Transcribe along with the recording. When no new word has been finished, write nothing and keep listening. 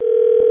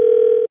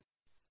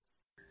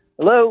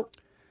Hello?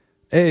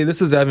 Hey,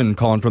 this is Evan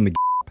calling from the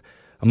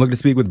I'm looking to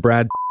speak with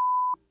Brad.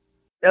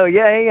 Oh,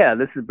 yeah.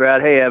 This is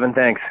Brad. Hey, Evan,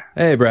 thanks.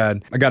 Hey,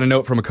 Brad. I got a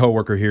note from a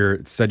coworker here.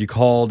 It said you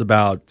called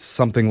about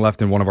something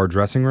left in one of our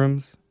dressing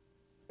rooms.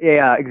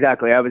 Yeah,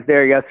 exactly. I was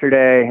there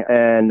yesterday,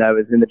 and I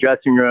was in the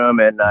dressing room,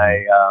 and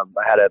I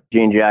had a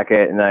jean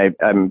jacket, and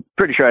I'm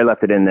pretty sure I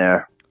left it in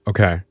there.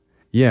 Okay.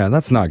 Yeah,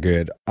 that's not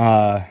good.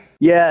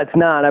 Yeah, it's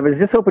not. I was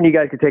just hoping you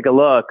guys could take a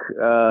look.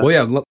 Well,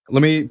 yeah,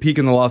 let me peek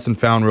in the lost and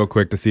found real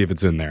quick to see if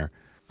it's in there.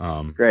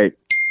 Great.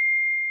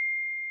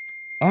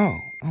 Oh,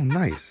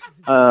 nice.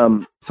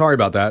 Sorry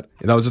about that.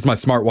 That was just my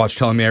smartwatch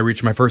telling me I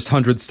reached my first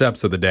 100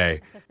 steps of the day.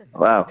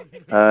 Wow.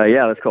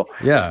 Yeah, that's cool.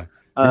 Yeah.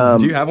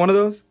 Do you have one of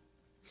those?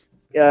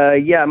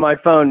 Yeah, my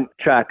phone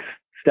tracks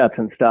steps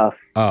and stuff.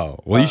 Oh,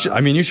 well,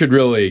 you should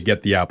really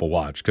get the Apple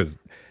Watch, because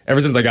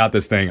ever since I got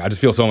this thing, I just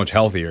feel so much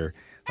healthier,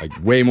 like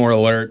way more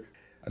alert.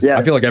 Yeah.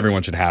 I feel like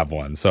everyone should have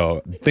one,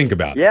 so think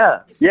about it. Yeah.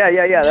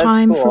 That's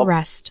Time cool. for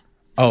rest.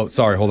 Oh,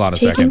 sorry, hold on a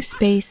Taking second.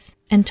 space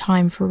and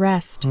time for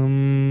rest. Hello?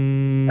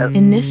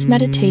 In this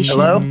meditation,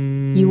 Hello?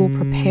 you will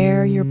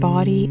prepare your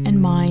body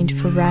and mind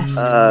for rest.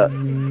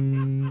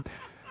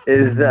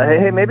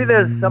 Hey, maybe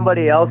there's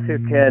somebody else who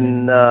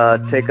can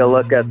take a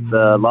look at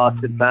the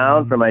lost and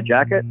found for my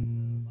jacket?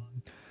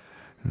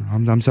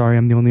 I'm sorry,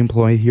 I'm the only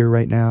employee here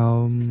right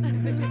now.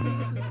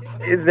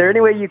 Is there any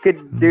way you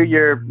could do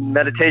your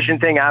meditation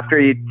thing after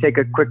you take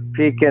a quick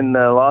peek in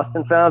the lost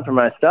and found for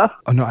my stuff?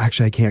 Oh, no,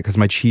 actually, I can't, because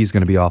my chi's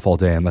going to be off all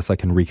day unless I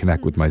can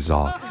reconnect with my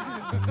Zaw.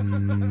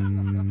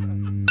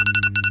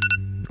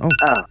 Oh,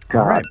 God.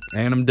 All right,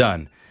 and I'm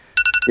done.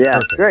 Yeah,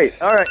 Perfect.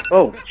 great. All right.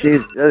 Oh,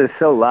 jeez, that is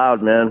so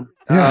loud, man.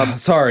 Yeah,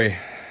 sorry.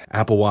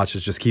 Apple Watch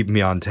is just keeping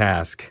me on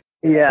task.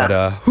 Yeah.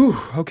 But,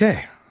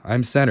 okay.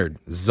 I'm centered.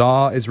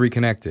 Zaw is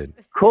reconnected.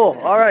 Cool.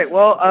 All right.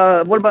 Well,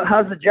 what about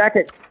how's the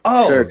jacket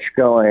search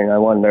going, I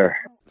wonder?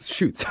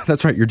 Shoot,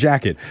 that's right, your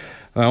jacket.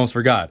 I almost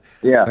forgot.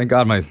 Yeah. Thank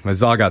God my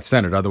Zaw got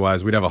centered.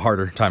 Otherwise, we'd have a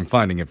harder time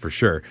finding it for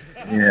sure.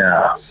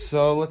 Yeah.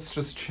 So let's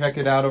just check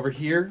it out over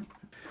here.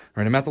 All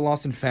right, I'm at the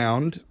lost and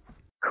found.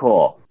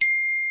 Cool.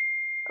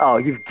 Oh,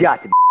 you've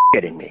got to be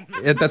kidding me.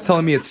 That's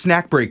telling me it's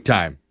snack break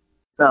time.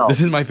 No.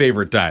 This is my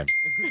favorite time.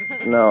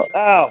 No.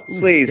 Oh,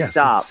 please Yes,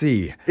 stop. let's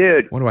see.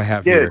 Dude. What do I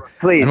have Dude, here?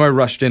 please. I know I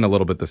rushed in a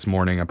little bit this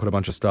morning. I put a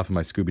bunch of stuff in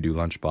my Scooby-Doo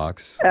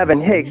lunchbox. Evan,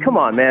 hey, come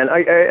on, man.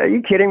 Are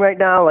you kidding right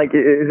now? Like,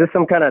 is this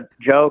some kind of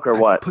joke or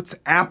what? Puts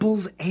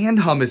apples and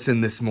hummus in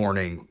this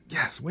morning.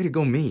 Yes, way to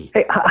go me.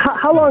 Hey,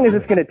 how long is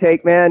this going to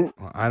take, man?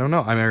 Well, I don't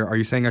know. I mean, are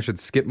you saying I should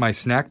skip my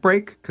snack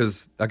break?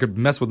 Because I could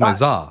mess with my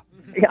Zaw.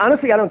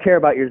 Honestly, I don't care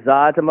about your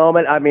Zaw at the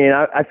moment. I mean,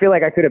 I feel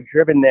like I could have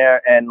driven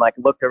there and, like,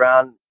 looked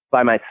around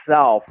by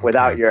myself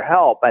without your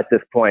help at this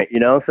point, you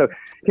know? So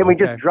can we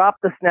just drop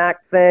the snack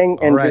thing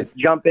and just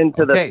jump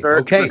into the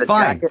search for the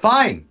jacket?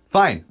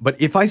 Fine. But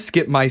if I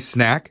skip my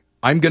snack,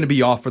 I'm going to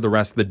be off for the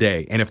rest of the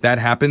day. And if that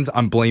happens,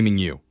 I'm blaming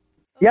you.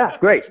 Yeah,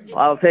 great.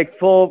 I'll take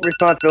full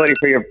responsibility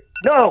for your...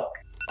 No!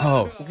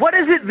 Oh. What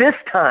is it this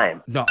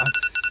time? No.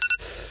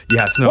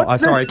 Yes, no.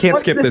 Sorry, I can't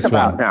skip this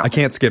one. now? I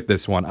can't skip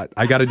this one.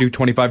 I got to do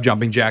 25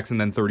 jumping jacks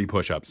and then 30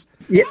 push-ups.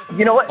 Yeah,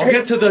 you know what? I'll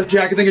get to the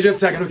jacket thing in just a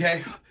second,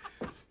 okay?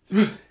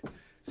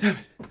 7,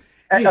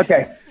 8,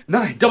 okay.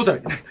 9, double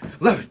time,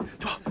 11,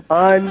 12.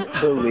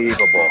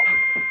 Unbelievable.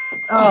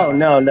 Oh,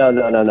 no.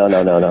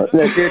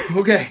 Dude,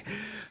 Okay.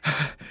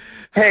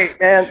 hey,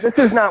 man, this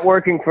is not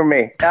working for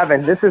me.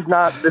 Evan, this is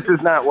not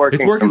working.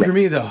 It's working for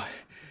me, though.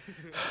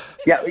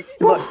 Yeah,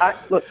 look.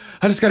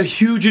 I just got a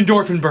huge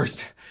endorphin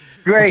burst.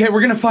 Great. Okay,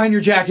 we're going to find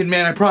your jacket,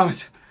 man, I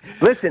promise.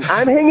 Listen,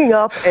 I'm hanging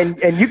up, and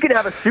you can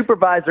have a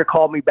supervisor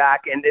call me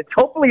back, and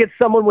hopefully it's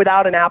someone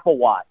without an Apple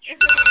Watch.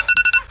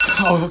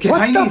 Oh, okay.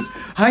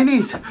 High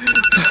knees.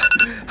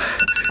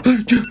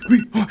 1, 2,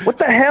 3, 4. What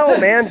the hell,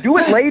 man? Do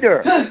it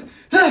later.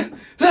 This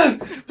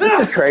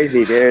is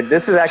crazy, dude.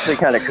 This is actually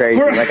kind of crazy.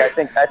 Like, I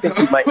think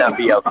you might not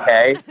be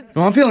okay.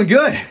 Well, I'm feeling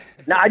good.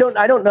 No, I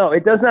don't know.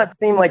 It does not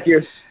seem like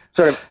you're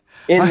sort of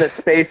in the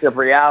space of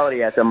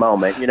reality at the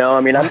moment. You know,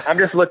 I mean, I'm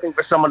just looking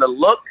for someone to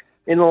look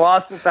in the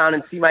lost and found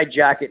and see my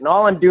jacket, and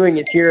all I'm doing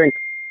is hearing.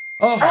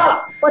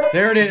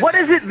 There it is. What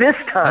is it this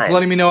time? That's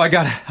letting me know I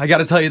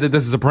gotta tell you that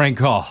this is a prank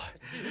call.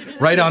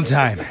 Right on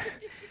time.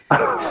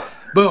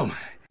 Boom.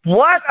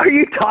 What are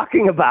you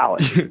talking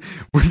about?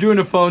 We're doing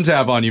a phone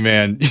tap on you,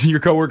 man. Your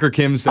coworker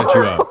Kim set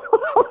you up.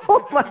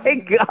 Oh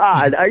my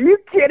God. Are you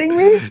kidding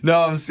me?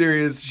 No, I'm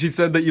serious. She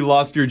said that you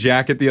lost your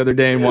jacket the other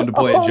day and wanted to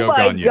play a joke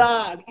on you. Oh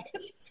my God.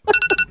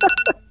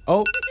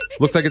 Oh,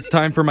 looks like it's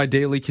time for my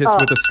daily kiss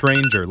with a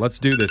stranger. Let's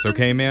do this,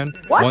 okay, man?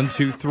 What? 1,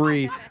 2,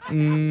 3. Hey,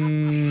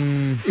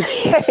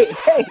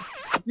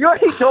 you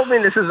already told me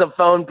this is a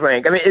phone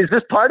prank. I mean, is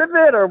this part of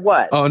it or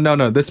what? Oh,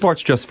 no, this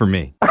part's just for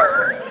me.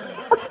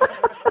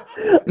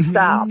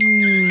 Stop.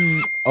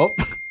 Oh,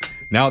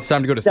 now it's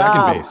time to go to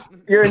second base.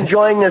 You're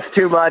enjoying this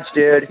too much,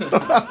 dude.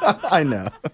 I know.